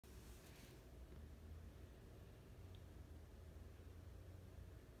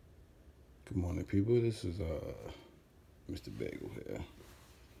Good morning, people. This is Mr. Bagel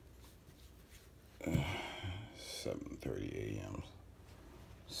here. 7:30 a.m.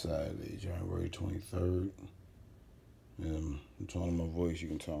 Saturday, January 23rd. And I'm telling my voice, you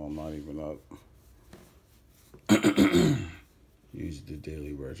can tell I'm not even up. Use the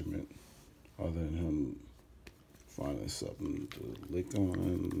daily regimen. Other than him finding something to lick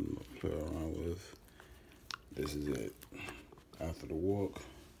on, play around with. This is it. After the walk,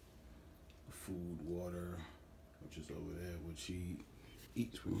 food, water, which is over there, which he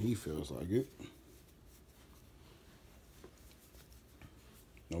eats when he feels like it.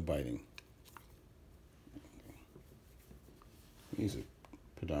 No biting. He's a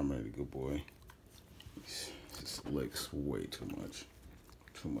predominantly good boy. He just licks way too much.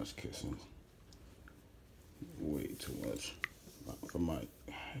 Too much kissing. Way too much. For my,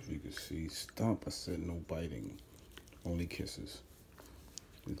 if you can see, stop. I said no biting. Only kisses.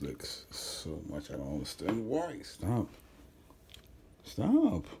 He licks so much. I don't understand why. Stop.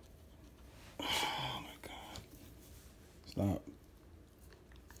 Stop. Oh my God. Stop.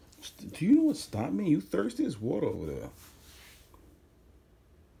 Do you know what stop means? You thirsty as water over there.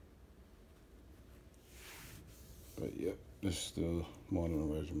 But yep, this is the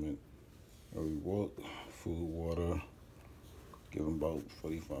morning regimen. Every walk, food, water, give him about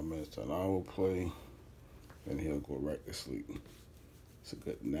 45 minutes to an hour play, then he'll go right to sleep. It's a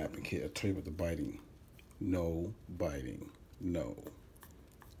good napping kid. I tell you about the biting. No biting. No.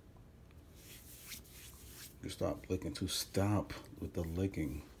 You stop licking too. Stop with the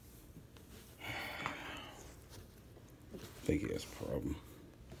licking. I think he has a problem.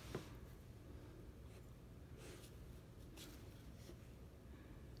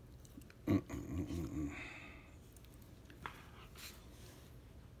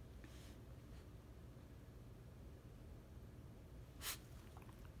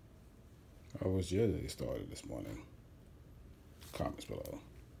 How was your day started this morning? Comments below.